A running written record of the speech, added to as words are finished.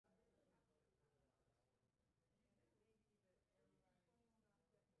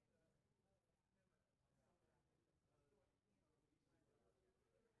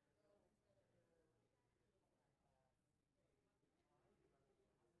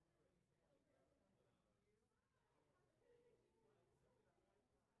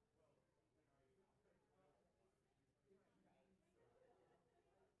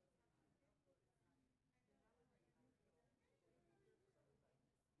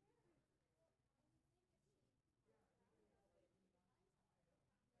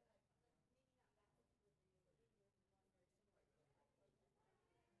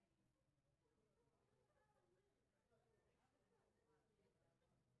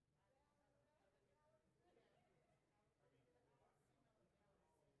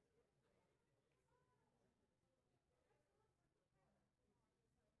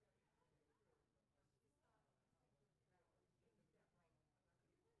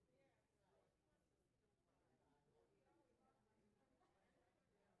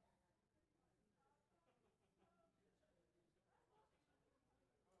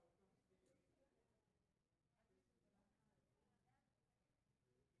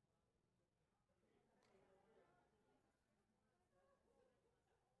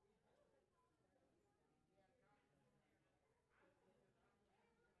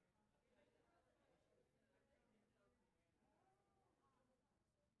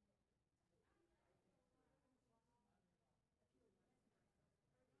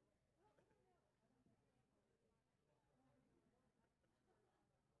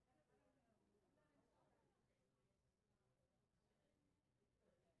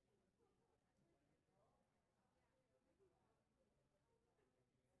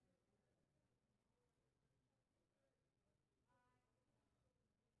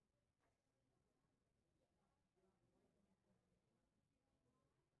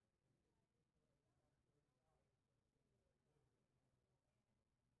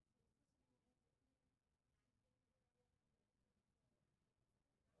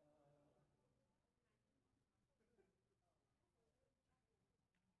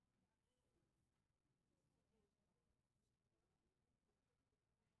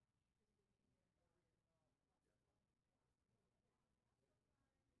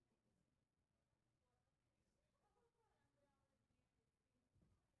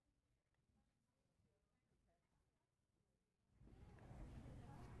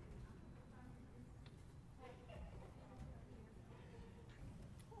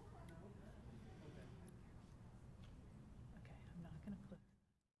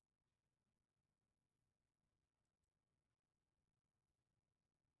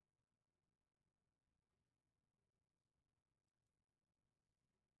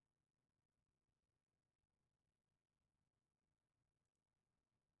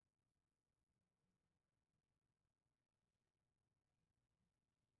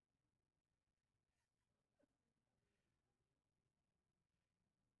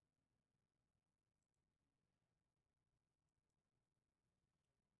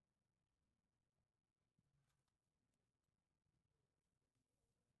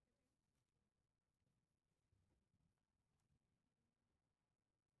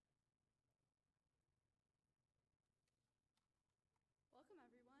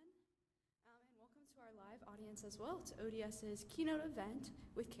our live audience as well to ODS's Keynote event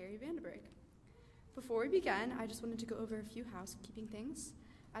with Keri Vandeberg. Before we begin, I just wanted to go over a few housekeeping things.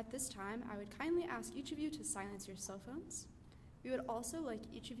 At this time, I would kindly ask each of you to silence your cell phones. We would also like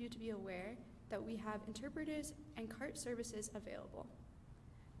each of you to be aware that we have interpreters and cart services available.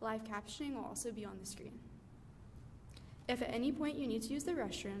 Live captioning will also be on the screen. If at any point you need to use the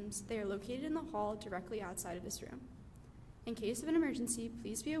restrooms, they are located in the hall directly outside of this room. In case of an emergency,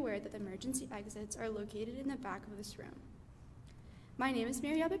 please be aware that the emergency exits are located in the back of this room. My name is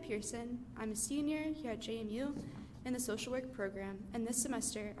Mary Pearson. I'm a senior here at JMU in the social work program, and this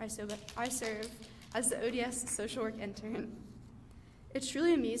semester I serve as the ODS social work intern. It's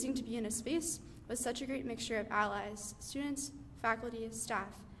truly amazing to be in a space with such a great mixture of allies, students, faculty,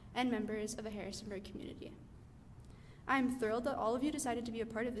 staff, and members of the Harrisonburg community. I'm thrilled that all of you decided to be a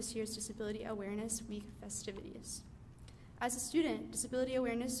part of this year's Disability Awareness Week festivities. As a student, Disability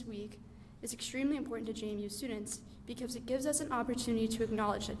Awareness Week is extremely important to JMU students because it gives us an opportunity to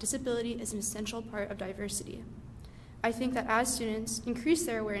acknowledge that disability is an essential part of diversity. I think that as students increase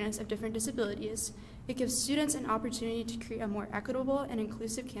their awareness of different disabilities, it gives students an opportunity to create a more equitable and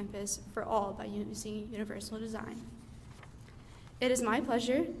inclusive campus for all by using universal design. It is my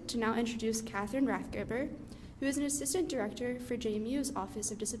pleasure to now introduce Keri Vandeberg, who is an assistant director for JMU's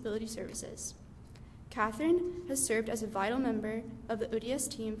Office of Disability Services. Keri has served as a vital member of the ODS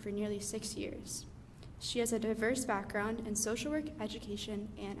team for nearly 6 years. She has a diverse background in social work, education,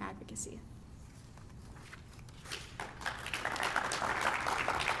 and advocacy.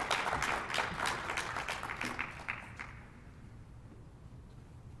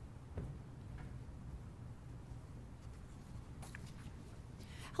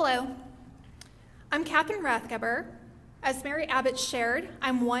 Hello, I'm Keri Vandeberg. As Mary Abbott shared,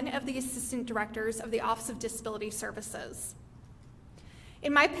 I'm one of the assistant directors of the Office of Disability Services.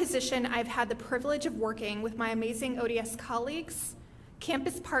 In my position, I've had the privilege of working with my amazing ODS colleagues,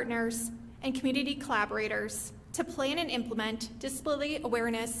 campus partners, and community collaborators to plan and implement disability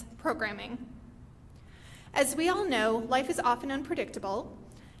awareness programming. As we all know, life is often unpredictable,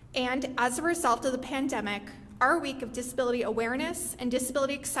 and as a result of the pandemic, our week of disability awareness and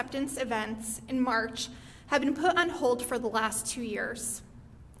disability acceptance events in March have been put on hold for the last 2 years.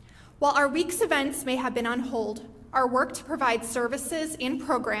 While our week's events may have been on hold, our work to provide services and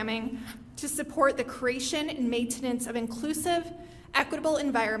programming to support the creation and maintenance of inclusive, equitable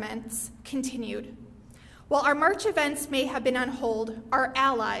environments continued. While our March events may have been on hold, our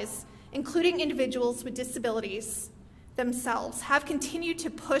allies, including individuals with disabilities themselves, have continued to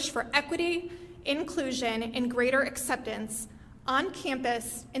push for equity, inclusion, and greater acceptance on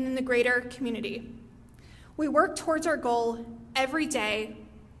campus and in the greater community. We work towards our goal every day,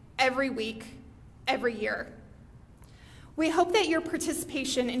 every week, every year. We hope that your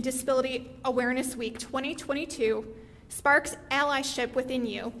participation in Disability Awareness Week 2022 sparks allyship within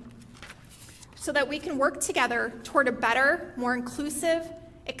you so that we can work together toward a better, more inclusive,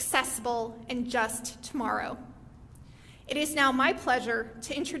 accessible, and just tomorrow. It is now my pleasure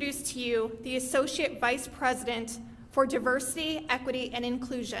to introduce to you the Associate Vice President for Diversity, Equity, and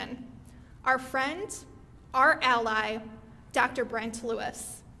Inclusion, our friend, our ally, Dr. Brent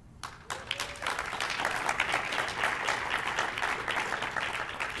Lewis.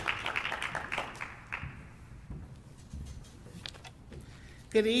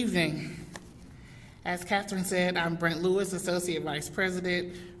 Good evening. As Catherine said, I'm Brent Lewis, Associate Vice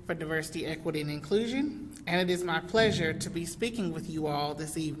President for Diversity, Equity, and Inclusion, and it is my pleasure to be speaking with you all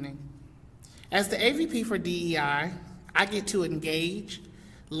this evening. As the AVP for DEI, I get to engage,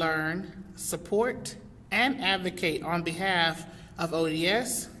 learn, support, and advocate on behalf of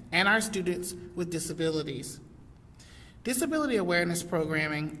ODS and our students with disabilities. Disability awareness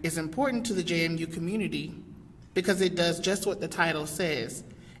programming is important to the JMU community because it does just what the title says.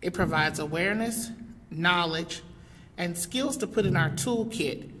 It provides awareness, knowledge, and skills to put in our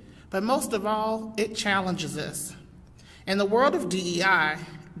toolkit, but most of all, it challenges us. In the world of DEI,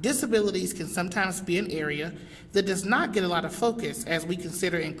 disabilities can sometimes be an area that does not get a lot of focus as we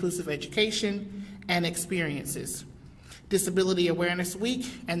consider inclusive education and experiences. Disability Awareness Week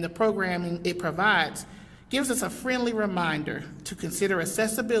and the programming it provides gives us a friendly reminder to consider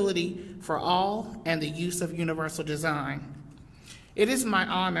accessibility for all and the use of universal design. It is my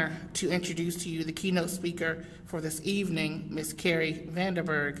honor to introduce to you the keynote speaker for this evening, Ms. Keri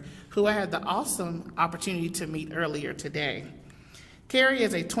Vandeberg, who I had the awesome opportunity to meet earlier today. Keri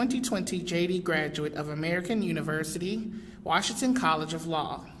is a 2020 JD graduate of American University, Washington College of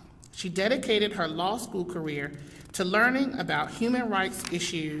Law. She dedicated her law school career to learning about human rights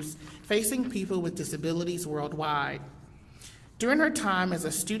issues facing people with disabilities worldwide. During her time as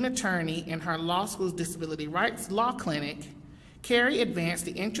a student attorney in her law school's disability rights law clinic, Keri advanced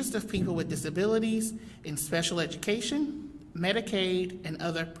the interests of people with disabilities in special education, Medicaid, and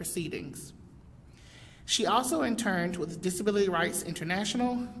other proceedings. She also interned with Disability Rights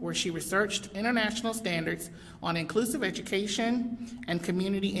International, where she researched international standards on inclusive education and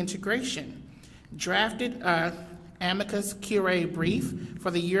community integration, drafted an amicus curiae brief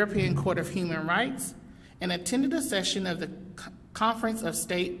for the European Court of Human Rights, and attended a session of the Conference of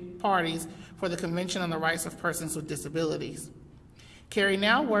State Parties for the Convention on the Rights of Persons with Disabilities. Keri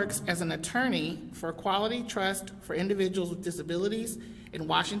now works as an attorney for Equality Trust for Individuals with Disabilities in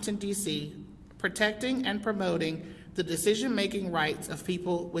Washington, D.C., protecting and promoting the decision-making rights of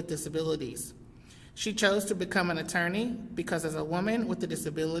people with disabilities. She chose to become an attorney because as a woman with a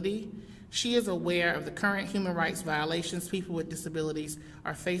disability, she is aware of the current human rights violations people with disabilities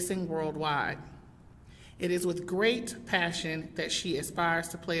are facing worldwide. It is with great passion that she aspires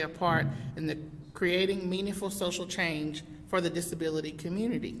to play a part in creating meaningful social change for the disability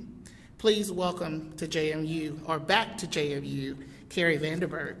community. Please welcome to JMU, or back to JMU, Keri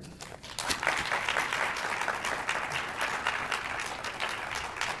Vandeberg.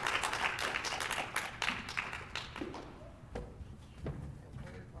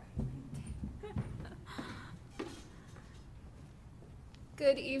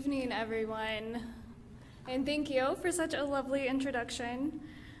 Good evening, everyone, and thank you for such a lovely introduction.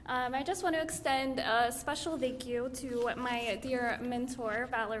 I just want to extend a special thank you to my dear mentor,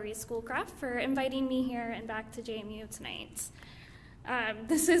 Valerie Schoolcraft, for inviting me here and back to JMU tonight.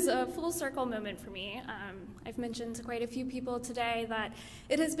 This is a full circle moment for me. I've mentioned to quite a few people today that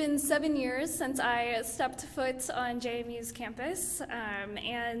it has been 7 years since I stepped foot on JMU's campus,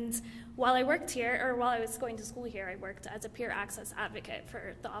 and while I worked here, or while I was going to school here, I worked as a peer access advocate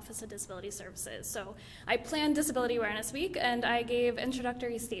for the Office of Disability Services. So I planned Disability Awareness Week, and I gave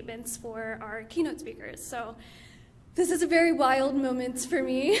introductory statements for our keynote speakers. So this is a very wild moment for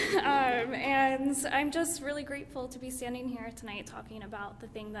me, and I'm just really grateful to be standing here tonight talking about the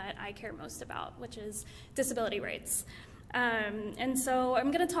thing that I care most about, which is disability rights. And so I'm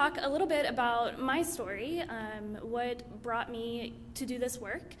going to talk a little bit about my story, what brought me to do this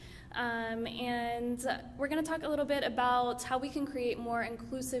work, and we're going to talk a little bit about how we can create more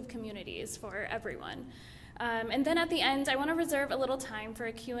inclusive communities for everyone. And then at the end, I want to reserve a little time for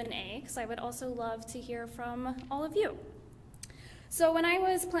a Q&A, because I would also love to hear from all of you. So when I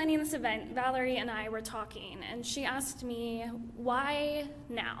was planning this event, Valerie and I were talking, and she asked me, why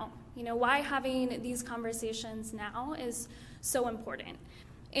now? You know, why having these conversations now is so important.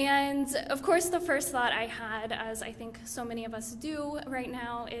 And of course, the first thought I had, as I think so many of us do right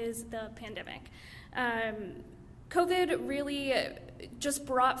now, is the pandemic. COVID really just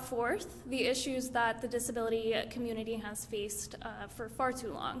brought forth the issues that the disability community has faced for far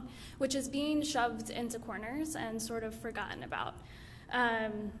too long, which is being shoved into corners and sort of forgotten about.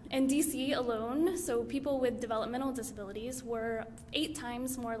 In DC alone, so people with developmental disabilities were 8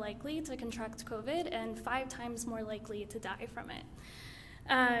 times more likely to contract COVID and 5 times more likely to die from it.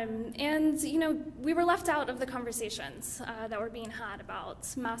 And, you know, we were left out of the conversations that were being had about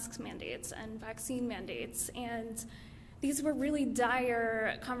mask mandates and vaccine mandates, and these were really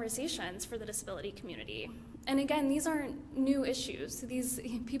dire conversations for the disability community. And again, these aren't new issues. These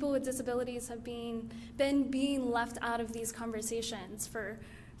people with disabilities have been being left out of these conversations for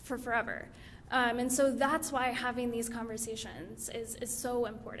forever. And so that's why having these conversations is so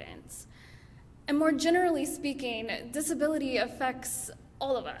important. And more generally speaking, disability affects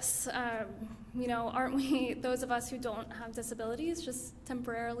all of us. You know, aren't we, those of us who don't have disabilities, just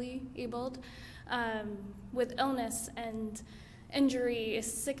temporarily abled, with illness and injury,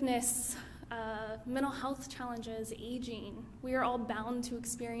 sickness, mental health challenges, aging? We are all bound to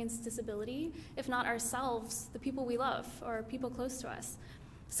experience disability, if not ourselves, the people we love or people close to us.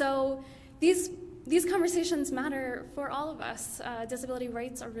 So these conversations matter for all of us. Disability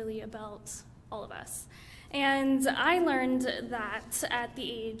rights are really about all of us. And I learned that at the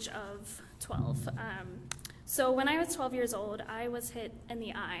age of 12. So when I was 12 years old, I was hit in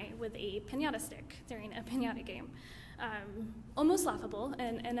the eye with a piñata stick during a piñata game. Almost laughable,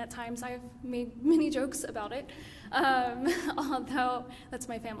 and at times I've made many jokes about it, although that's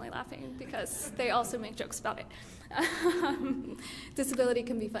my family laughing because they also make jokes about it. Disability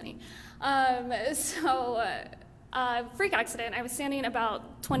can be funny. Freak accident, I was standing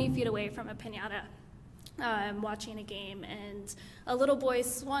about 20 feet away from a piñata watching a game, and a little boy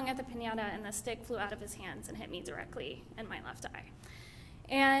swung at the piñata and the stick flew out of his hands and hit me directly in my left eye.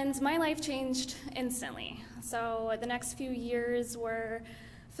 And my life changed instantly. So the next few years were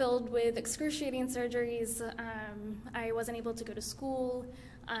filled with excruciating surgeries. I wasn't able to go to school.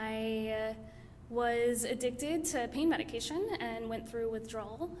 I was addicted to pain medication and went through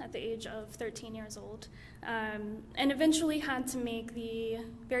withdrawal at the age of 13 years old, and eventually had to make the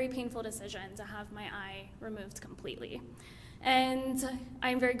very painful decision to have my eye removed completely. And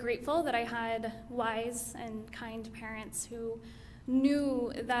I'm very grateful that I had wise and kind parents who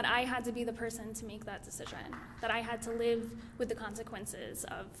knew that I had to be the person to make that decision, that I had to live with the consequences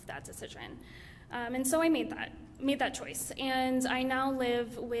of that decision. And so I made that choice. And I now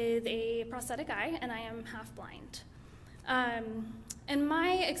live with a prosthetic eye, and I am half blind. And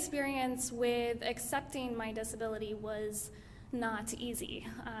my experience with accepting my disability was not easy.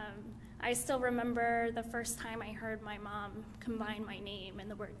 I still remember the first time I heard my mom combine my name and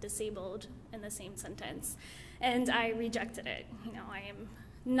the word disabled in the same sentence, and I rejected it. You know, I am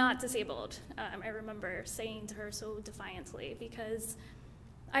not disabled. I remember saying to her so defiantly, because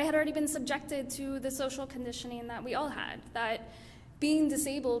I had already been subjected to the social conditioning that we all had, that being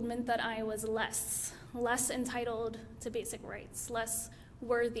disabled meant that I was less entitled to basic rights, less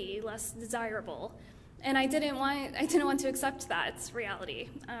worthy, less desirable. And I didn't want to accept that reality.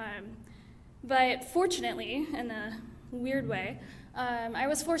 But fortunately, in a weird way, I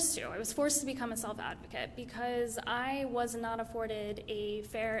was forced to. I was forced to become a self-advocate because I was not afforded a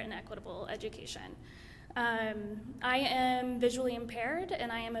fair and equitable education. I am visually impaired,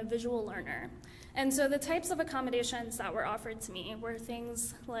 and I am a visual learner. And so the types of accommodations that were offered to me were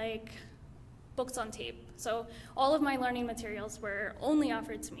things like books on tape. So all of my learning materials were only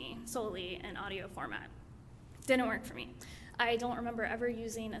offered to me solely in audio format. Didn't work for me. I don't remember ever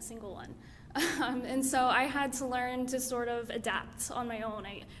using a single one. And so I had to learn to sort of adapt on my own.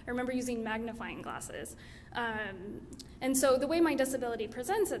 I remember using magnifying glasses. And so the way my disability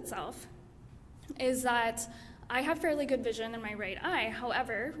presents itself is that I have fairly good vision in my right eye.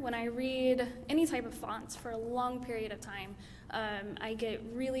 However, when I read any type of fonts for a long period of time, I get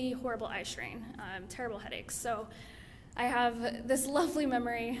really horrible eye strain, terrible headaches. So I have this lovely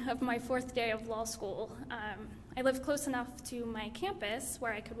memory of my 4th day of law school. I lived close enough to my campus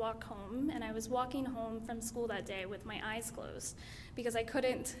where I could walk home, and I was walking home from school that day with my eyes closed because I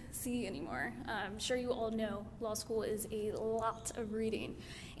couldn't see anymore. I'm sure you all know law school is a lot of reading,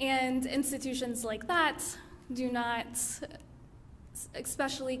 and institutions like that do not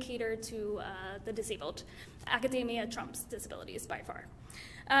especially cater to the disabled. Academia trumps disabilities by far.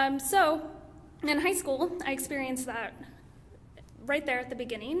 So in high school, I experienced that right there at the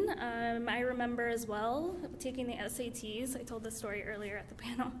beginning. I remember as well taking the SATs. I told this story earlier at the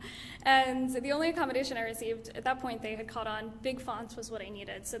panel. And the only accommodation I received, at that point they had caught on, big fonts was what I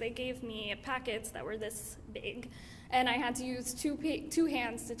needed. So they gave me packets that were this big, and I had to use two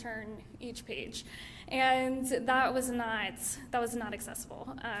hands to turn each page. And that was not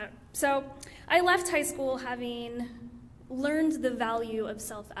accessible. So I left high school having learned the value of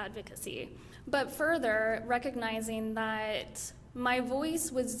self-advocacy, but further recognizing that my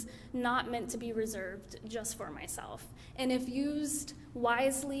voice was not meant to be reserved just for myself. And if used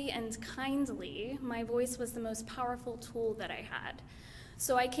wisely and kindly, my voice was the most powerful tool that I had.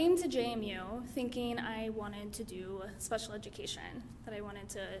 So I came to JMU thinking I wanted to do special education, that I wanted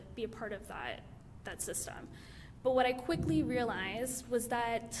to be a part of that system. But what I quickly realized was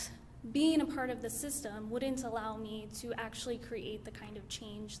that being a part of the system wouldn't allow me to actually create the kind of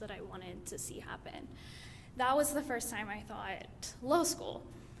change that I wanted to see happen. That was the first time I thought law school.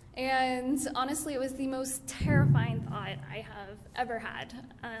 And honestly, it was the most terrifying thought I have ever had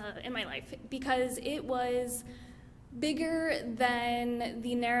in my life, because it was bigger than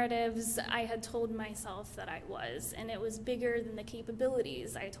the narratives I had told myself that I was, and it was bigger than the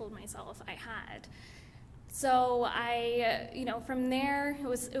capabilities I told myself I had. So from there,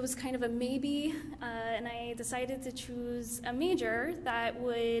 it was kind of a maybe, and I decided to choose a major that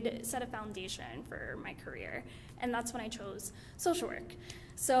would set a foundation for my career, and that's when I chose social work.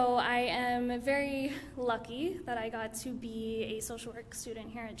 So I am very lucky that I got to be a social work student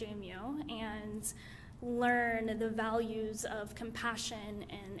here at JMU and learn the values of compassion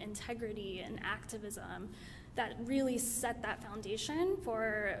and integrity and activism that really set that foundation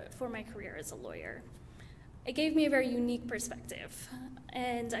for my career as a lawyer. It gave me a very unique perspective,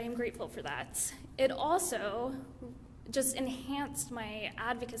 and I am grateful for that. It also just enhanced my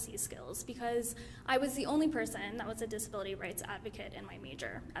advocacy skills because I was the only person that was a disability rights advocate in my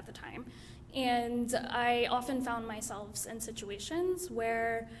major at the time. And I often found myself in situations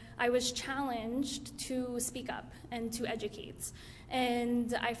where I was challenged to speak up and to educate.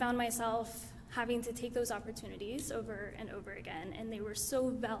 And I found myself having to take those opportunities over and over again, and they were so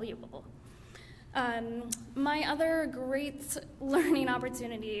valuable. My other great learning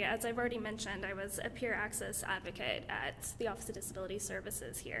opportunity, as I've already mentioned, I was a peer access advocate at the Office of Disability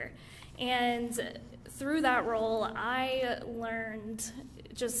Services here. And through that role, I learned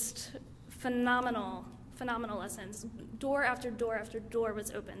just phenomenal lessons. Door after door after door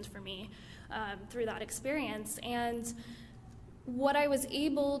was opened for me through that experience. And what I was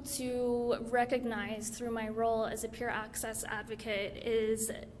able to recognize through my role as a peer access advocate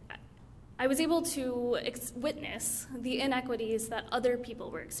is I was able to witness the inequities that other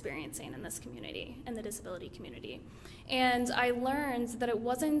people were experiencing in this community, in the disability community. And I learned that it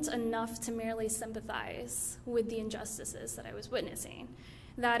wasn't enough to merely sympathize with the injustices that I was witnessing,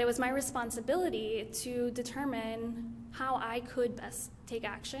 that it was my responsibility to determine how I could best take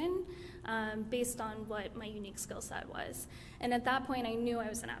action based on what my unique skill set was. And at that point, I knew I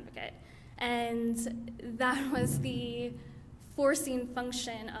was an advocate. And that was the forcing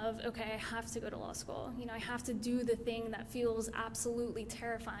function of, okay, I have to go to law school. You know, I have to do the thing that feels absolutely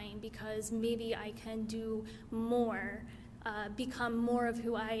terrifying because maybe I can do more, become more of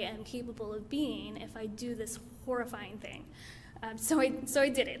who I am capable of being if I do this horrifying thing. So I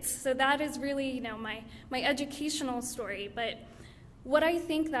did it. So that is really, you know, my educational story. But what I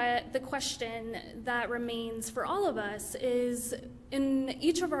think that the question that remains for all of us is, in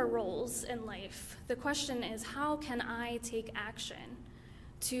each of our roles in life, the question is, how can I take action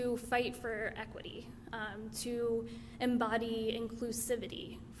to fight for equity, to embody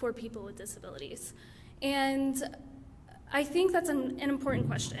inclusivity for people with disabilities? And I think that's an important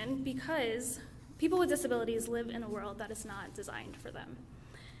question because people with disabilities live in a world that is not designed for them.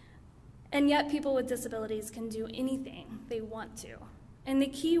 And yet people with disabilities can do anything they want to. And the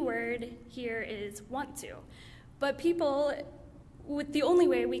key word here is want to. But people, the only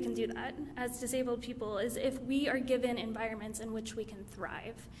way we can do that as disabled people is if we are given environments in which we can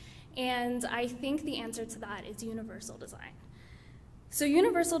thrive. And I think the answer to that is universal design. So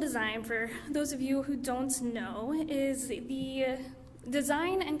universal design, for those of you who don't know, is the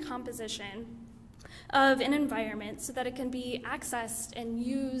design and composition of an environment so that it can be accessed and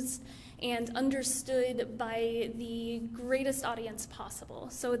used and understood by the greatest audience possible.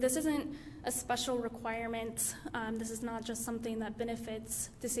 So this isn't a special requirement. This is not just something that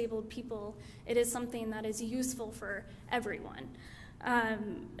benefits disabled people. It is something that is useful for everyone.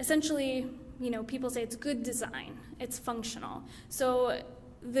 Essentially, you know, people say it's good design, it's functional. So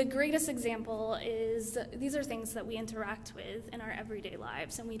the greatest example is these are things that we interact with in our everyday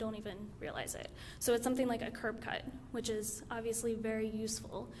lives and we don't even realize it. So it's something like a curb cut, which is obviously very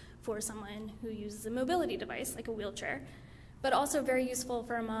useful for someone who uses a mobility device like a wheelchair, but also very useful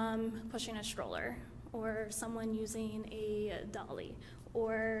for a mom pushing a stroller or someone using a dolly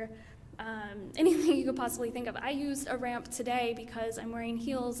or anything you could possibly think of. I used a ramp today because I'm wearing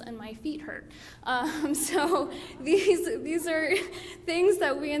heels and my feet hurt. So these are things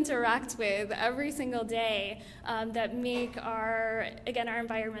that we interact with every single day that make our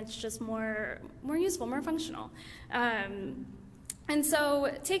environments just more useful, more functional. And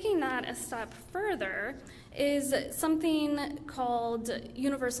so taking that a step further is something called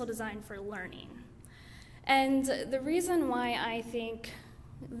universal design for learning. And the reason why I think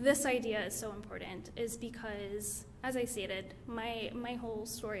this idea is so important is because, as I stated, my whole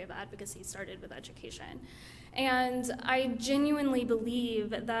story of advocacy started with education. And I genuinely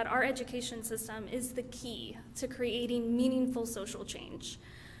believe that our education system is the key to creating meaningful social change.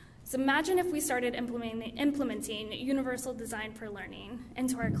 So imagine if we started implementing universal design for learning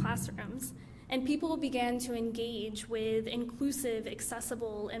into our classrooms, and people began to engage with inclusive,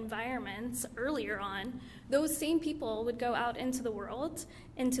 accessible environments earlier on. Those same people would go out into the world,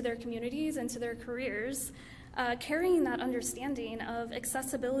 into their communities, into their careers, carrying that understanding of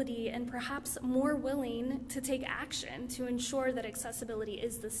accessibility and perhaps more willing to take action to ensure that accessibility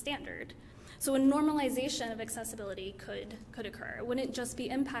is the standard. So a normalization of accessibility could occur. It wouldn't just be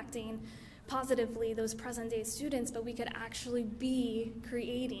impacting positively those present-day students, but we could actually be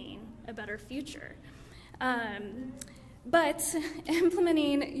creating a better future. But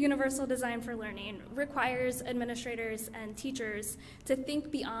implementing universal design for learning requires administrators and teachers to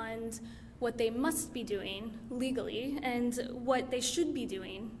think beyond what they must be doing legally and what they should be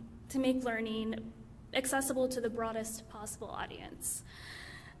doing to make learning accessible to the broadest possible audience.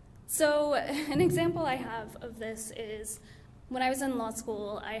 So an example I have of this is when I was in law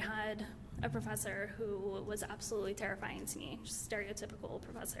school, I had a professor who was absolutely terrifying to me, just stereotypical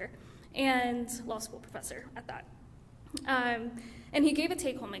professor, and law school professor at that. And he gave a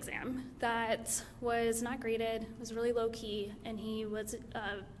take-home exam that was not graded, was really low-key, and he was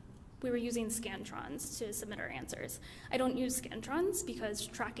We were using Scantrons to submit our answers. I don't use Scantrons because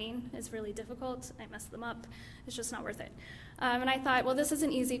tracking is really difficult. I mess them up. It's just not worth it. And I thought, well, this is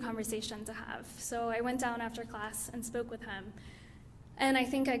an easy conversation to have. So I went down after class and spoke with him. And I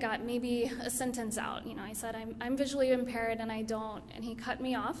think I got maybe a sentence out. You know, I said, I'm visually impaired and I don't. And he cut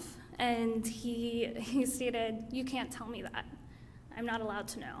me off and he stated, you can't tell me that. I'm not allowed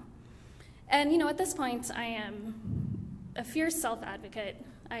to know. And you know, at this point, I am a fierce self-advocate.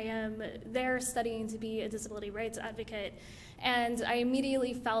 I am there studying to be a disability rights advocate, and I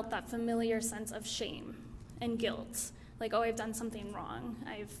immediately felt that familiar sense of shame and guilt. Like, oh, I've done something wrong.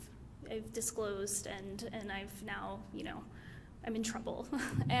 I've disclosed, and I've now, you know, I'm in trouble.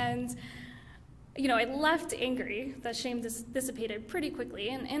 And, you know, I left angry. That shame dissipated pretty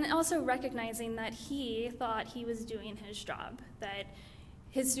quickly, and also recognizing that he thought he was doing his job, that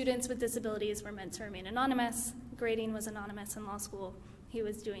his students with disabilities were meant to remain anonymous. Grading was anonymous in law school. He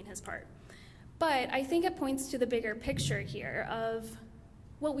was doing his part. But I think it points to the bigger picture here of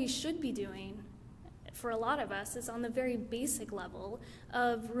what we should be doing for a lot of us is on the very basic level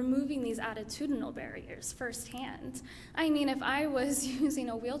of removing these attitudinal barriers firsthand. I mean, if I was using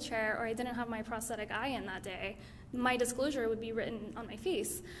a wheelchair or I didn't have my prosthetic eye in that day, my disclosure would be written on my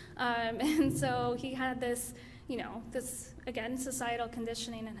face. And so he had this, you know, this, again, societal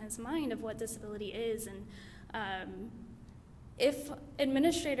conditioning in his mind of what disability is. And if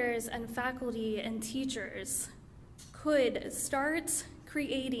administrators and faculty and teachers could start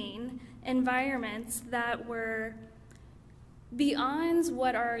creating environments that were beyond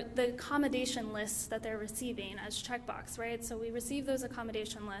what are the accommodation lists that they're receiving as checkbox, right? So we receive those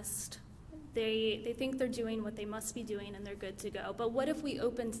accommodation lists. They think they're doing what they must be doing and they're good to go. But what if we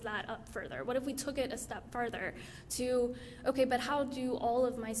opened that up further? What if we took it a step farther to, okay, but how do all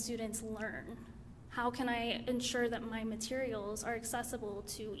of my students learn? How can I ensure that my materials are accessible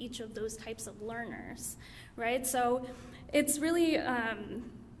to each of those types of learners, right? So it's really,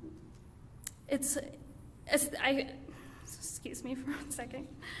 excuse me for 1 second.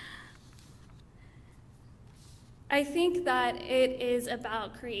 I think that it is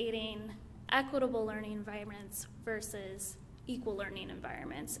about creating equitable learning environments versus equal learning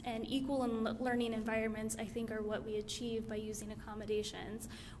environments. And equal learning environments, I think, are what we achieve by using accommodations,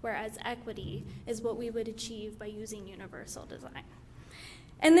 whereas equity is what we would achieve by using universal design.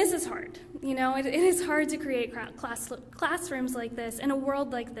 And this is hard. You know, it is hard to create classrooms like this in a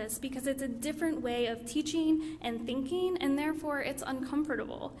world like this because it's a different way of teaching and thinking, and therefore it's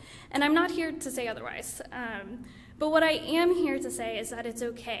uncomfortable. And I'm not here to say otherwise. But what I am here to say is that it's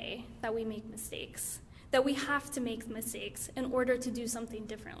okay that we make mistakes, that we have to make mistakes in order to do something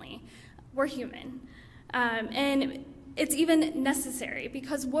differently. We're human. And it's even necessary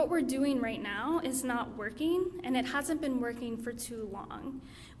because what we're doing right now is not working, and it hasn't been working for too long.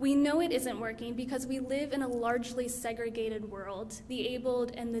 We know it isn't working because we live in a largely segregated world, the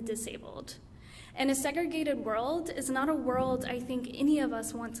abled and the disabled. And a segregated world is not a world I think any of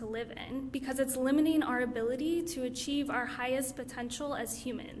us want to live in because it's limiting our ability to achieve our highest potential as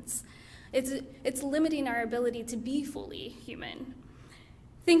humans. It's limiting our ability to be fully human.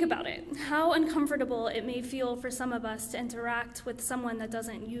 Think about it, how uncomfortable it may feel for some of us to interact with someone that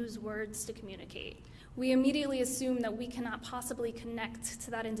doesn't use words to communicate. We immediately assume that we cannot possibly connect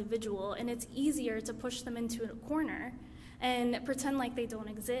to that individual, and it's easier to push them into a corner and pretend like they don't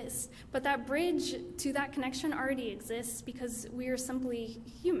exist. But that bridge to that connection already exists because we are simply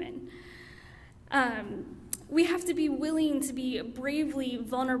human. We have to be willing to be bravely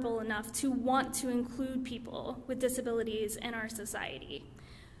vulnerable enough to want to include people with disabilities in our society.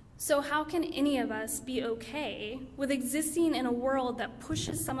 So how can any of us be okay with existing in a world that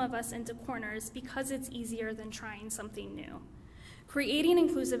pushes some of us into corners because it's easier than trying something new? Creating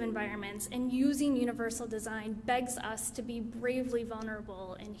inclusive environments and using universal design begs us to be bravely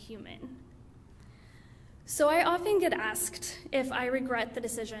vulnerable and human. So I often get asked if I regret the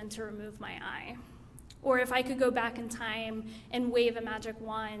decision to remove my eye, or if I could go back in time and wave a magic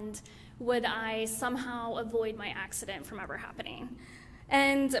wand, would I somehow avoid my accident from ever happening?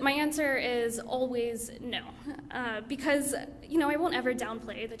 And my answer is always no, because I won't ever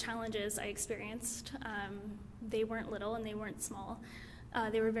downplay the challenges I experienced. They weren't little and they weren't small.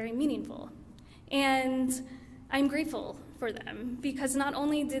 They were very meaningful. And I'm grateful for them because not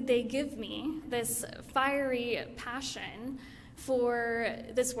only did they give me this fiery passion for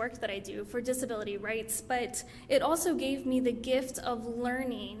this work that I do, for disability rights, but it also gave me the gift of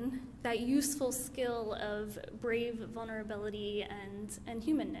learning that useful skill of brave vulnerability and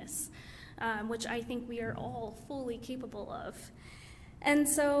humanness, which I think we are all fully capable of. And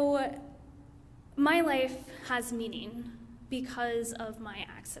so my life has meaning because of my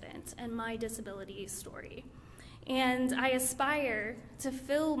accident and my disability story. And I aspire to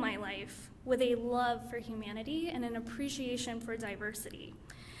fill my life with a love for humanity and an appreciation for diversity.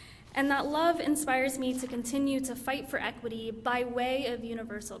 And that love inspires me to continue to fight for equity by way of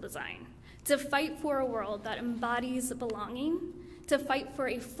universal design, to fight for a world that embodies belonging, to fight for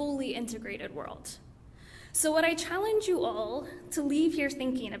a fully integrated world. So what I challenge you all to leave here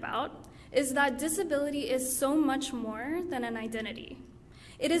thinking about is that disability is so much more than an identity.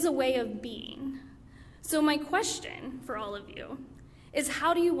 It is a way of being. So my question for all of you is,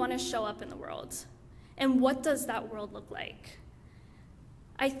 how do you want to show up in the world? And what does that world look like?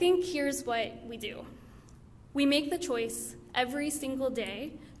 I think here's what we do. We make the choice every single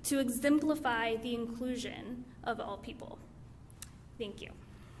day to exemplify the inclusion of all people. Thank you.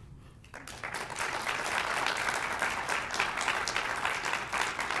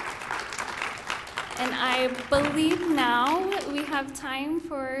 And I believe now we have time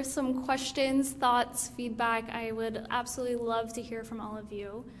for some questions, thoughts, feedback. I would absolutely love to hear from all of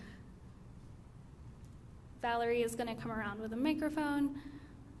you. Valerie is going to come around with a microphone.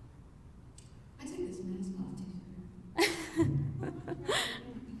 I took this mask off too.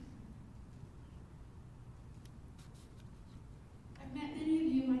 I've met many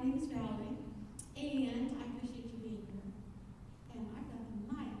of you. My name is Valerie, and I appreciate you being here. And I've got the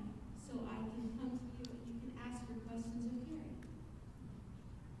mic, so I can come to you and you can ask your questions of Keri.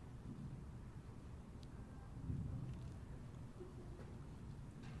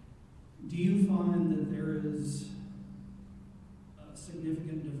 Do you find that there is a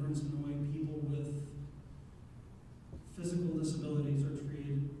significant difference in the way people with physical disabilities are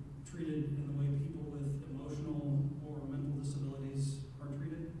treated in the way people with emotional or mental disabilities are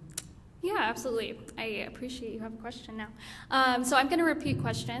treated? Yeah, absolutely. I appreciate you have a question now. So I'm going to repeat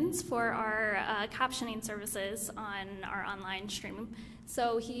questions for our captioning services on our online stream.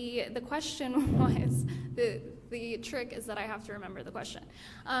 So the question was, the trick is that I have to remember the question.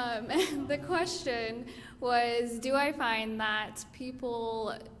 The question was, do I find that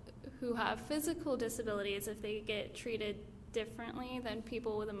people who have physical disabilities, if they get treated differently than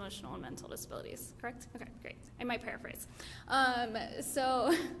people with emotional and mental disabilities, correct? Okay, great. I might paraphrase.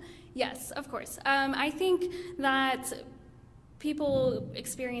 So, yes, of course. I think that people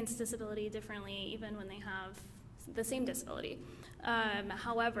experience disability differently even when they have the same disability.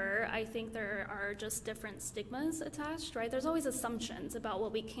 However, I think there are just different stigmas attached, right? There's always assumptions about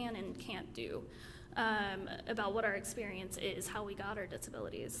what we can and can't do, about what our experience is, how we got our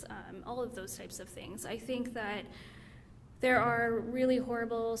disabilities, all of those types of things. I think that there are really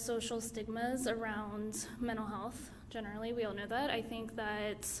horrible social stigmas around mental health. Generally, we all know that. I think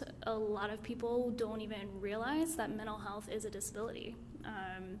that a lot of people don't even realize that mental health is a disability.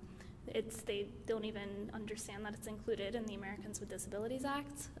 They don't even understand that it's included in the Americans with Disabilities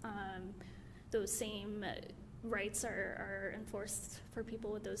Act. Those same rights are enforced for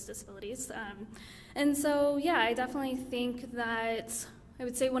people with those disabilities. And so, yeah, I definitely think that I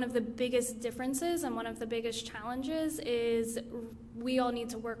would say one of the biggest differences and one of the biggest challenges is we all need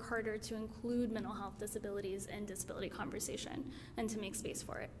to work harder to include mental health disabilities in disability conversation and to make space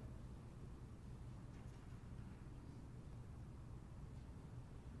for it.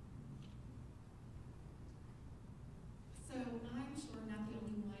 So I'm sure I'm not the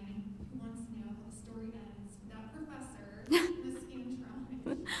only one who wants to know how the story ends with that professor in the Scantron.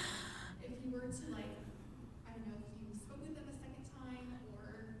 If you were to, like, I don't know if you spoke with them a second time or...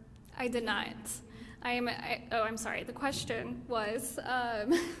 I did not. I'm sorry. The question was,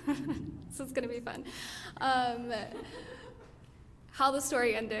 this is going to be fun, how the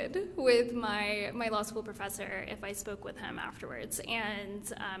story ended with my law school professor, if I spoke with him afterwards.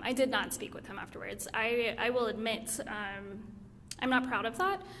 And I did not speak with him afterwards. I will admit I'm not proud of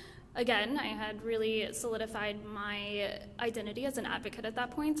that. Again, I had really solidified my identity as an advocate at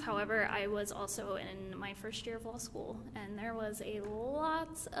that point. However, I was also in my first year of law school, and there was a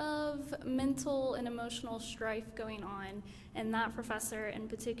lot of mental and emotional strife going on, and that professor in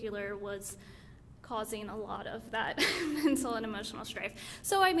particular was causing a lot of that mental and emotional strife.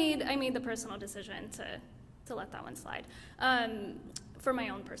 So I made the personal decision to let that one slide for my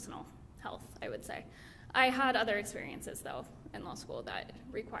own personal health, I would say. I had other experiences, though, in law school that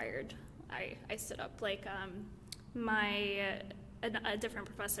required I stood up. Like a different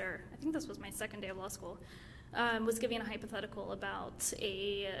professor, I think this was my second day of law school, was giving a hypothetical about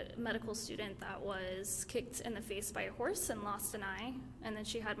a medical student that was kicked in the face by a horse and lost an eye. And then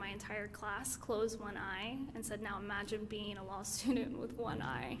she had my entire class close one eye and said, now imagine being a law student with one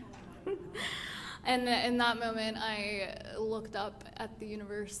eye. And in that moment, I looked up at the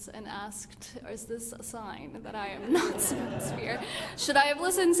universe and asked, is this a sign that I am not supposed to fear? Should I have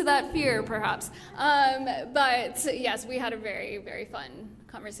listened to that fear, perhaps? But yes, we had a very, very fun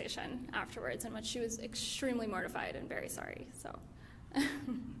conversation afterwards in which she was extremely mortified and very sorry. So.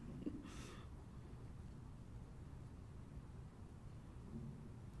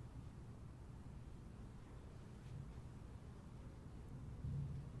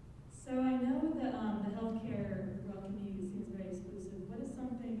 So I know that the healthcare world community seems very exclusive. What is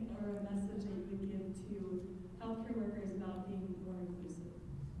something or a message that you would give to healthcare workers about being more inclusive?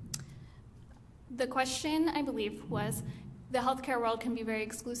 The question, I believe, was the healthcare world can be very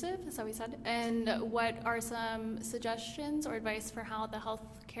exclusive, is that what we said? And what are some suggestions or advice for how the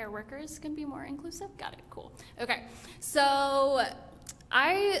healthcare workers can be more inclusive? Got it, cool. Okay, so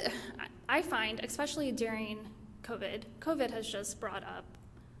I find, especially during COVID has just brought up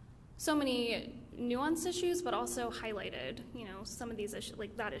so many nuanced issues, but also highlighted, some of these issues,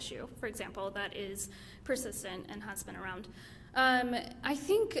 like that issue, for example, that is persistent and has been around. I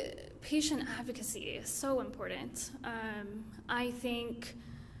think patient advocacy is so important. I think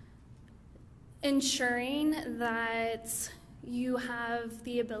ensuring that you have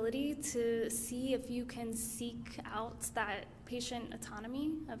the ability to see if you can seek out that patient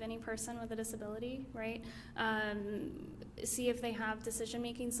autonomy of any person with a disability, right? See if they have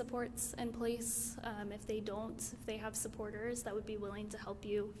decision-making supports in place. If they don't, if they have supporters that would be willing to help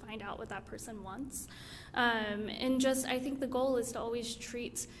you find out what that person wants. And just, I think the goal is to always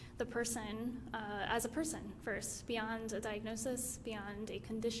treat the person as a person first, beyond a diagnosis, beyond a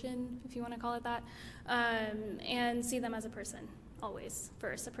condition, if you want to call it that, and see them as a person, always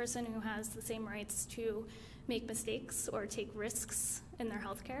first. A person who has the same rights to make mistakes or take risks in their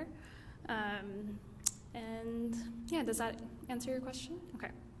healthcare. And yeah, does that answer your question? Okay.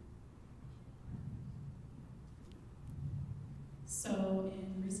 So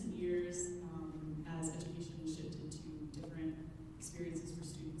in recent years, as education shifted to different experiences for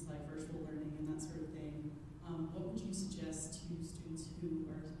students like virtual learning and that sort of thing, what would you suggest to students who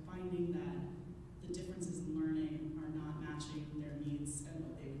are finding that the differences in learning are not matching their needs and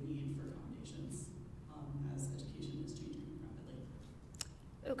what they would need for accommodations as education is changing rapidly?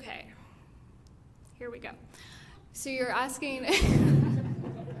 Okay. Here we go. So you're asking,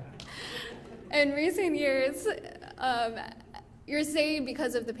 in recent years, you're saying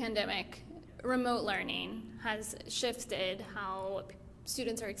because of the pandemic, remote learning has shifted how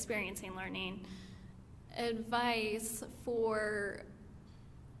students are experiencing learning. Advice for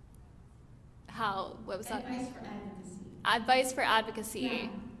how, what was that? Advice for advocacy. Advice for advocacy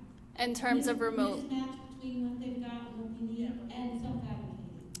in terms of remote. Mismatch between what they've got and what they need and self-advocating.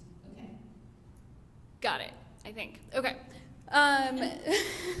 Okay. Got it, I think. Okay.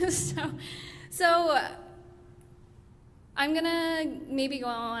 So I'm gonna maybe go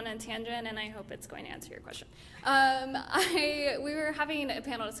on a tangent, and I hope it's going to answer your question. We were having a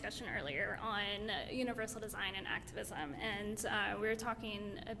panel discussion earlier on universal design and activism, and we were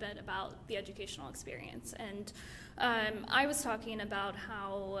talking a bit about the educational experience. And I was talking about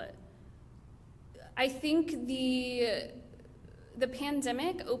how I think the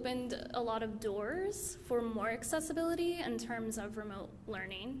pandemic opened a lot of doors for more accessibility in terms of remote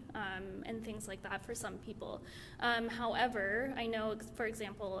learning and things like that for some people. However, I know, for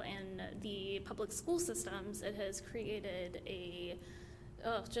example, in the public school systems, it has created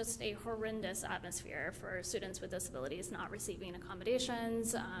just a horrendous atmosphere for students with disabilities not receiving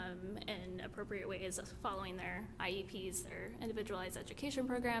accommodations in appropriate ways, following their IEPs, their individualized education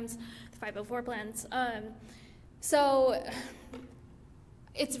programs, the 504 plans. So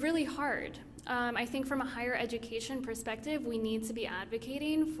it's really hard. I think from a higher education perspective, we need to be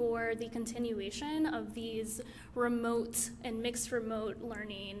advocating for the continuation of these remote and mixed remote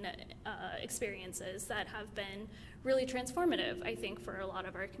learning experiences that have been really transformative, I think, for a lot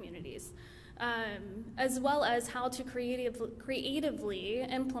of our communities, as well as how to creatively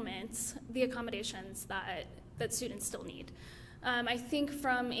implement the accommodations that students still need. I think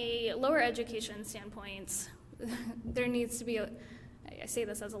from a lower education standpoint, there needs to be, I say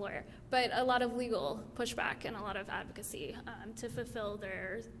this as a lawyer, but a lot of legal pushback and a lot of advocacy to fulfill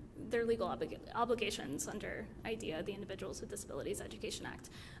their legal obligations under IDEA, the Individuals with Disabilities Education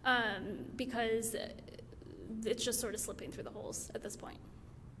Act, because it's just sort of slipping through the holes at this point.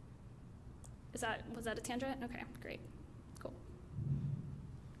 Was that a tangent? Okay, great, cool.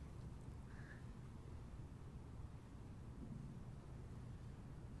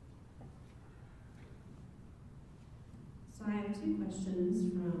 So I have two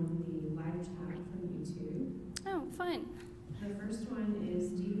questions from the live chat from YouTube. Oh, fun. The first one is,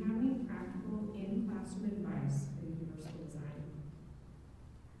 do you have any practical in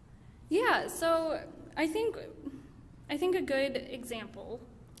I think a good example,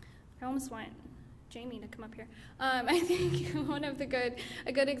 I almost want Jamie to come up here. I think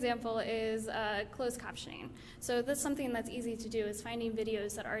a good example is closed captioning. So that's something that's easy to do, is finding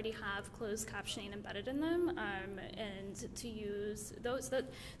videos that already have closed captioning embedded in them, and to use those.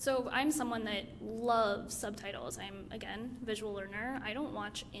 So I'm someone that loves subtitles. I'm, again, visual learner. I don't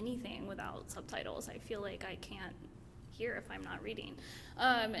watch anything without subtitles. I feel like I can't hear if I'm not reading.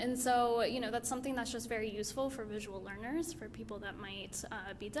 And so, that's something that's just very useful for visual learners, for people that might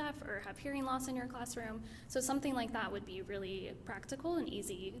be deaf or have hearing loss in your classroom. So something like that would be really practical and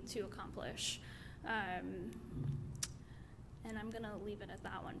easy to accomplish. And I'm gonna leave it at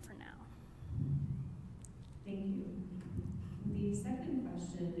that one for now. Thank you. The second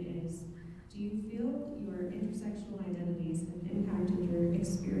question is, do you feel your intersectional identities have impacted your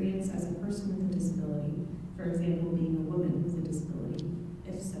experience as a person with a disability? For example, being a woman with a disability.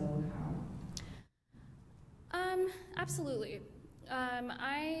 If so, how? Absolutely.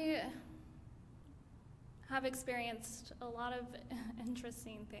 I have experienced a lot of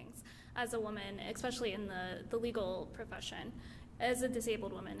interesting things as a woman, especially in the legal profession, as a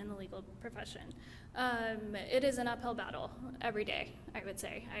disabled woman in the legal profession. It is an uphill battle every day, I would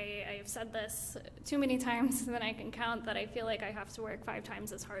say. I have said this too many times that I can count, that I feel like I have to work 5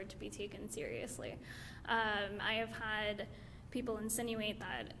 times as hard to be taken seriously. I have had people insinuate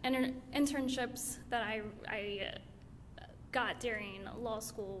that internships that I got during law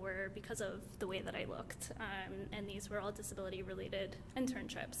school were because of the way that I looked, and these were all disability-related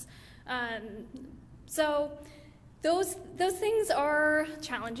internships. So those things are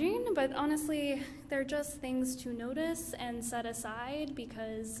challenging, but honestly, they're just things to notice and set aside,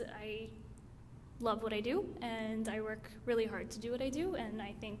 because I love what I do, and I work really hard to do what I do, and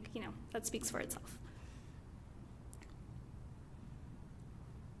I think, that speaks for itself.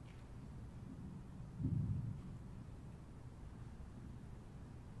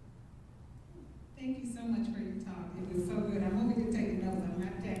 Thank you so much for your talk. It was so good. I'm over here taking notes. I'm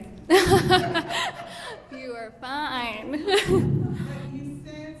not texting. You are fine. But you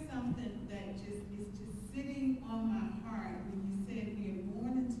said something that is just sitting on my heart when you said we are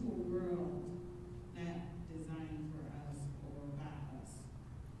born into a world not designed for us or by us.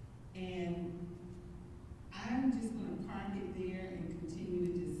 And I'm just going to park it there and continue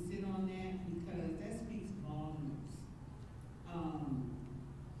to just sit on that, because that speaks volumes.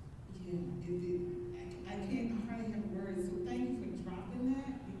 I hardly have words, so thank you for dropping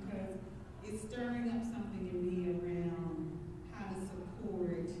that, because it's stirring up something in me around how to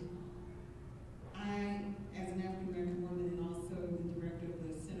support. I, as an African-American woman and also the director of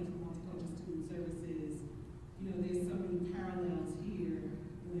the Center for Multicultural Student Services, there's so many parallels here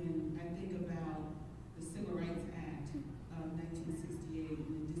when I think about the Civil Rights Act of 1968 and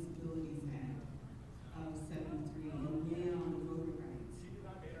the Disabilities Act of 73, and now the Voter Rights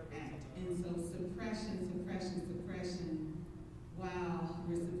Act. And so suppression, while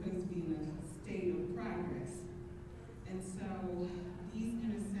we're supposed to be in a state of progress. And so these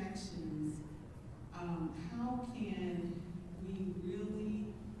intersections, how can we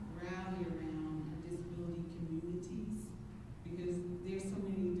really rally around our disability communities? Because there's so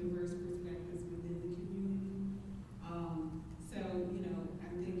many diverse perspectives within the community. I'm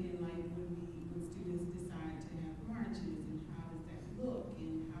thinking like when students decide to have marches, and how does that look,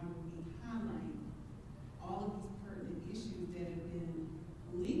 and how do we highlight all of these pertinent issues that have been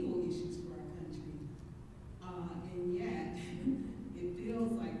legal issues for our country, and yet it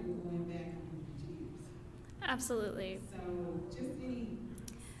feels like we're going back 100 years. Absolutely. So just any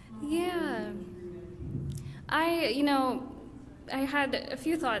Yeah. I had a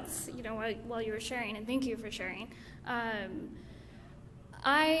few thoughts, while you were sharing, and thank you for sharing.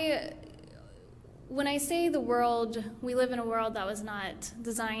 When I say we live in a world that was not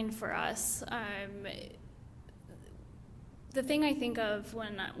designed for us, the thing I think of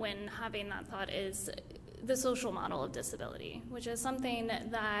when having that thought is the social model of disability, which is something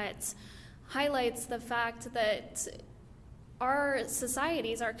that highlights the fact that our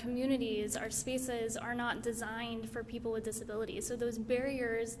societies, our communities, our spaces are not designed for people with disabilities. So those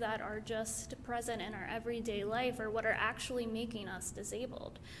barriers that are just present in our everyday life are what are actually making us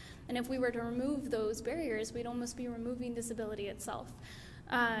disabled. And if we were to remove those barriers, we'd almost be removing disability itself.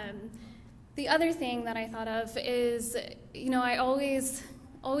 The other thing that I thought of is, I always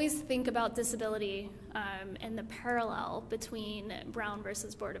think about disability and the parallel between Brown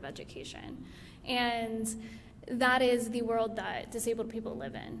versus Board of Education. And that is the world that disabled people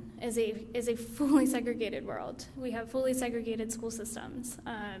live in, is a fully segregated world. We have fully segregated school systems.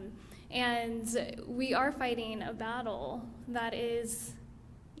 And we are fighting a battle that is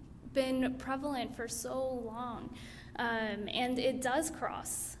been prevalent for so long, and it does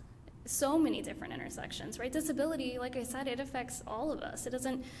cross so many different intersections, right? Disability, like I said, it affects all of us. It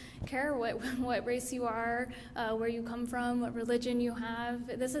doesn't care what race you are, where you come from, what religion you have.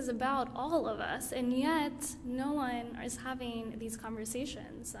 This is about all of us, and yet no one is having these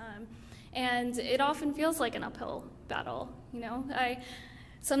conversations. And it often feels like an uphill battle, you know? I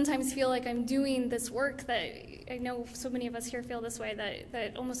sometimes feel like I'm doing this work that I know so many of us here feel this way,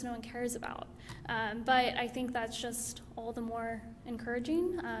 that almost no one cares about. But I think that's just all the more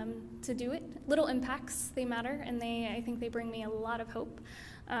encouraging to do it. Little impacts, they matter, and I think they bring me a lot of hope.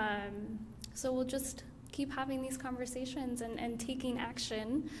 So we'll just keep having these conversations and taking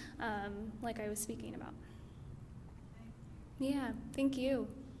action like I was speaking about. Yeah, thank you.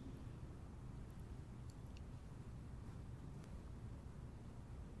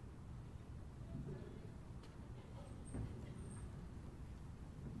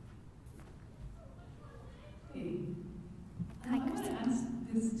 I want to ask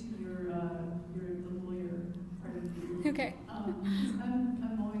this to the lawyer part of you. Okay.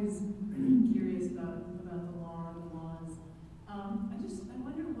 I'm always curious about the law and the laws. I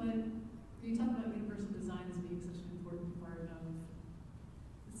wonder what you talk about universal design as being such an important part of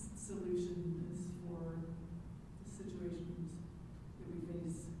the solution is for the situations that we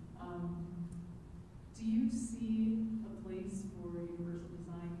face. Do you see a place for universal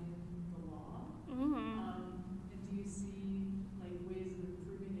design in the law? Mm-hmm. And do you see like ways of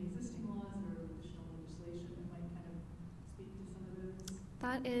improving existing laws or additional legislation that might kind of speak to some of those?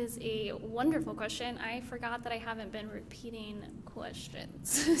 That is a wonderful question. I forgot that I haven't been repeating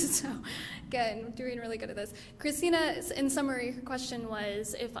questions. So again, doing really good at this. Christina, in summary, her question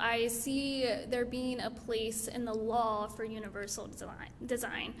was if I see there being a place in the law for universal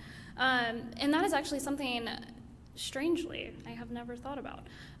design. And that is actually something, strangely, I have never thought about.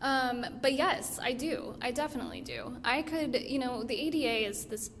 But yes, I do. I definitely do. I could, the ADA is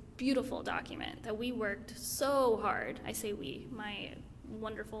this beautiful document that we worked so hard. I say we, my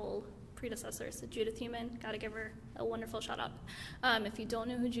wonderful predecessors, Judith Heumann, gotta give her a wonderful shout out. If you don't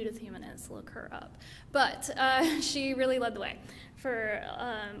know who Judith Heumann is, look her up. But she really led the way for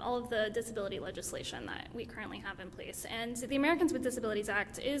all of the disability legislation that we currently have in place. And the Americans with Disabilities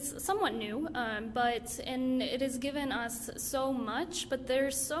Act is somewhat new, and it has given us so much, but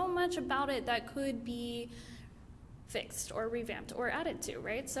there's so much about it that could be fixed or revamped or added to,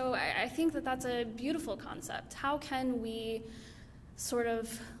 right? So I think that that's a beautiful concept. How can we sort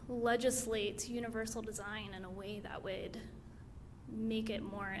of legislate universal design in a way that would make it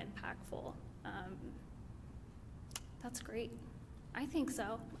more impactful? That's great. I think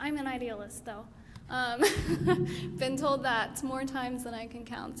so. I'm an idealist, though. Been told that more times than I can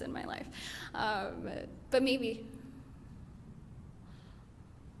count in my life. But maybe.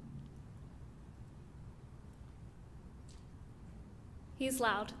 He's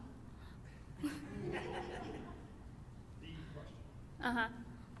loud. Uh-huh.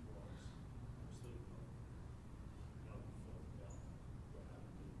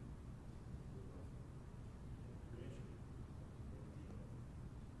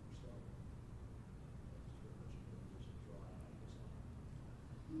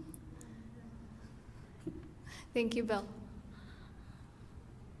 Thank you, Bill.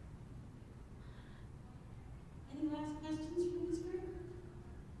 Any last questions from this group?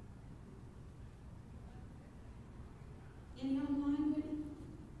 Any online, Brittany?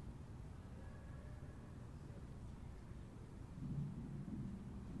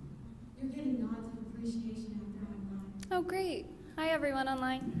 You're getting nods of appreciation out there online. Oh, great. Hi, everyone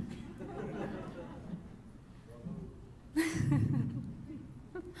online.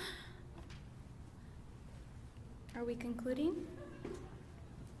 Are we concluding?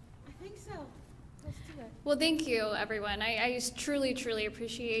 I think so. Let's do it. Well, thank you, everyone. I truly, truly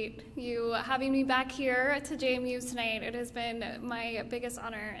appreciate you having me back here to JMU tonight. It has been my biggest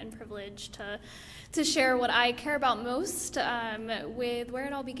honor and privilege to share what I care about most with where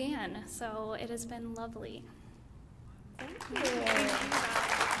it all began. So it has been lovely. Thank you.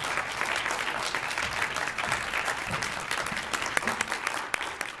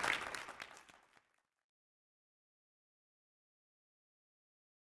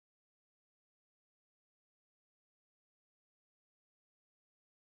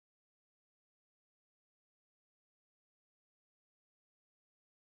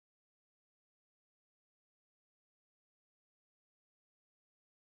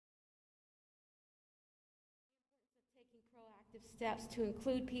 Taking proactive steps to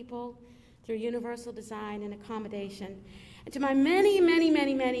include people through universal design and accommodation. And to my many, many,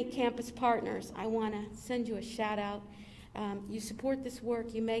 many, many campus partners, I want to send you a shout out You support this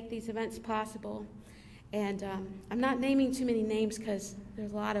work, you make these events possible. And I'm not naming too many names because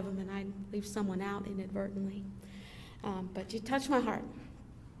there's a lot of them and I leave someone out inadvertently. But you touch my heart.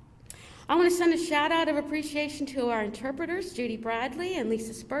 I want to send a shout out of appreciation to our interpreters, Judy Bradley and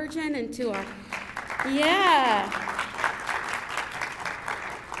Lisa Spurgeon, and to our,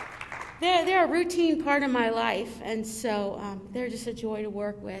 They're a routine part of my life, and so they're just a joy to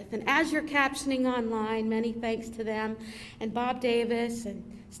work with. And as you're captioning online, many thanks to them, and Bob Davis and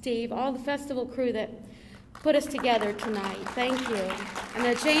Steve, all the festival crew that put us together tonight. Thank you. And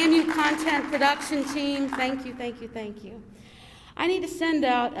the JMU content production team, thank you, thank you, thank you. I need to send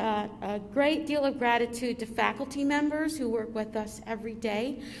out a great deal of gratitude to faculty members who work with us every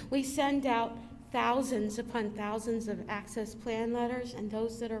day. We send out thousands upon thousands of access plan letters, and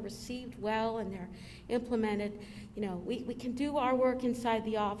those that are received well and they're implemented. You know, we can do our work inside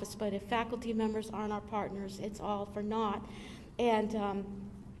the office, but if faculty members aren't our partners, it's all for naught. And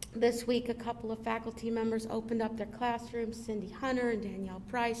this week, a couple of faculty members opened up their classrooms. Cindy Hunter and Danielle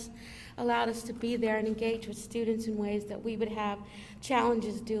Price allowed us to be there and engage with students in ways that we would have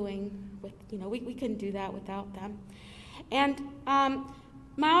challenges doing with, we couldn't do that without them. And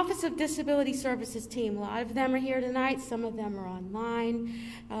my Office of Disability Services team, a lot of them are here tonight, some of them are online.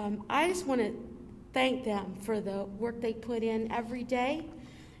 I just want to thank them for the work they put in every day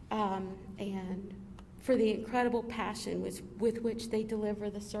and for the incredible passion with which they deliver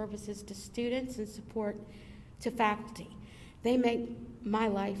the services to students and support to faculty. They make my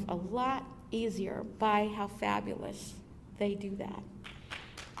life a lot easier by how fabulous they do that.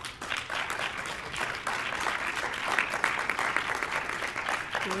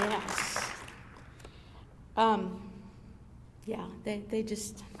 Yes. They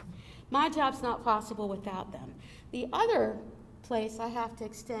just, my job's not possible without them. The other place I have to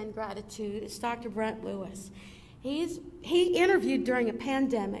extend gratitude is Dr. Brent Lewis. He interviewed during a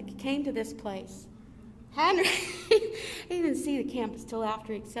pandemic, came to this place. He didn't see the campus till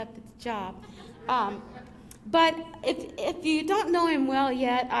after he accepted the job. But if you don't know him well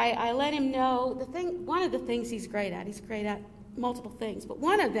yet, I let him know one of the things he's great at multiple things, but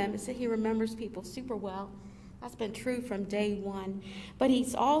one of them is that he remembers people super well. That's been true from day one. But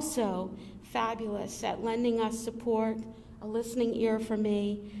he's also fabulous at lending us support, a listening ear for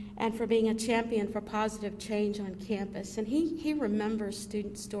me, and for being a champion for positive change on campus. And he remembers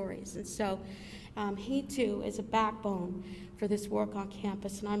student stories. And so he, too, is a backbone for this work on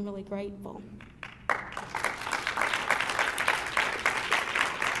campus, and I'm really grateful.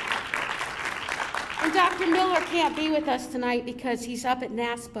 And Dr. Miller can't be with us tonight because he's up at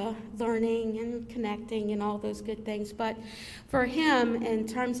NASPA learning and connecting and all those good things. But for him, in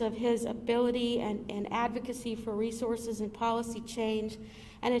terms of his ability and advocacy for resources and policy change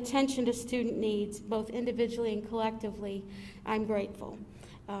and attention to student needs, both individually and collectively, I'm grateful.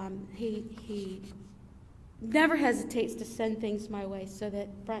 He never hesitates to send things my way so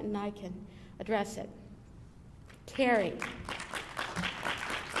that Brent and I can address it. Keri.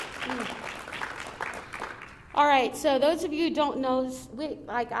 All right, so those of you who don't know,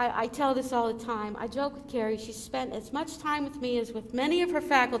 I tell this all the time. I joke with Keri. She spent as much time with me as with many of her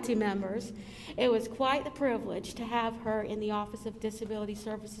faculty members. It was quite a privilege to have her in the Office of Disability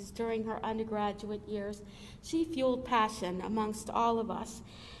Services during her undergraduate years. She fueled passion amongst all of us.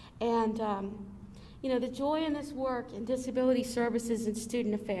 And, the joy in this work in disability services and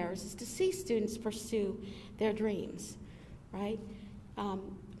student affairs is to see students pursue their dreams, right?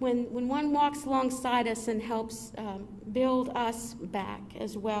 When one walks alongside us and helps build us back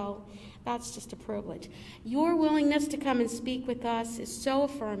as well, that's just a privilege. Your willingness to come and speak with us is so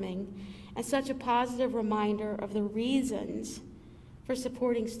affirming and such a positive reminder of the reasons for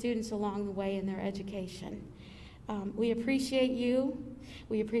supporting students along the way in their education. We appreciate you.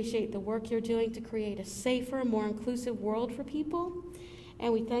 We appreciate the work you're doing to create a safer, more inclusive world for people.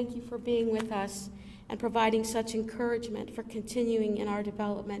 And we thank you for being with us and providing such encouragement for continuing in our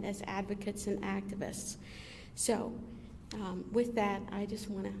development as advocates and activists. So, with that, I just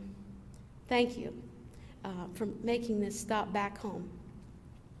want to thank you for making this stop back home.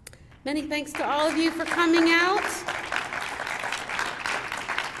 Many thanks to all of you for coming out.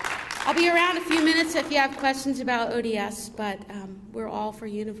 I'll be around a few minutes if you have questions about ODS, but we're all for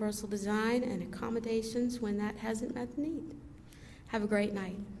universal design and accommodations when that hasn't met the need. Have a great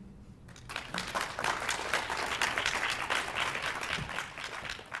night.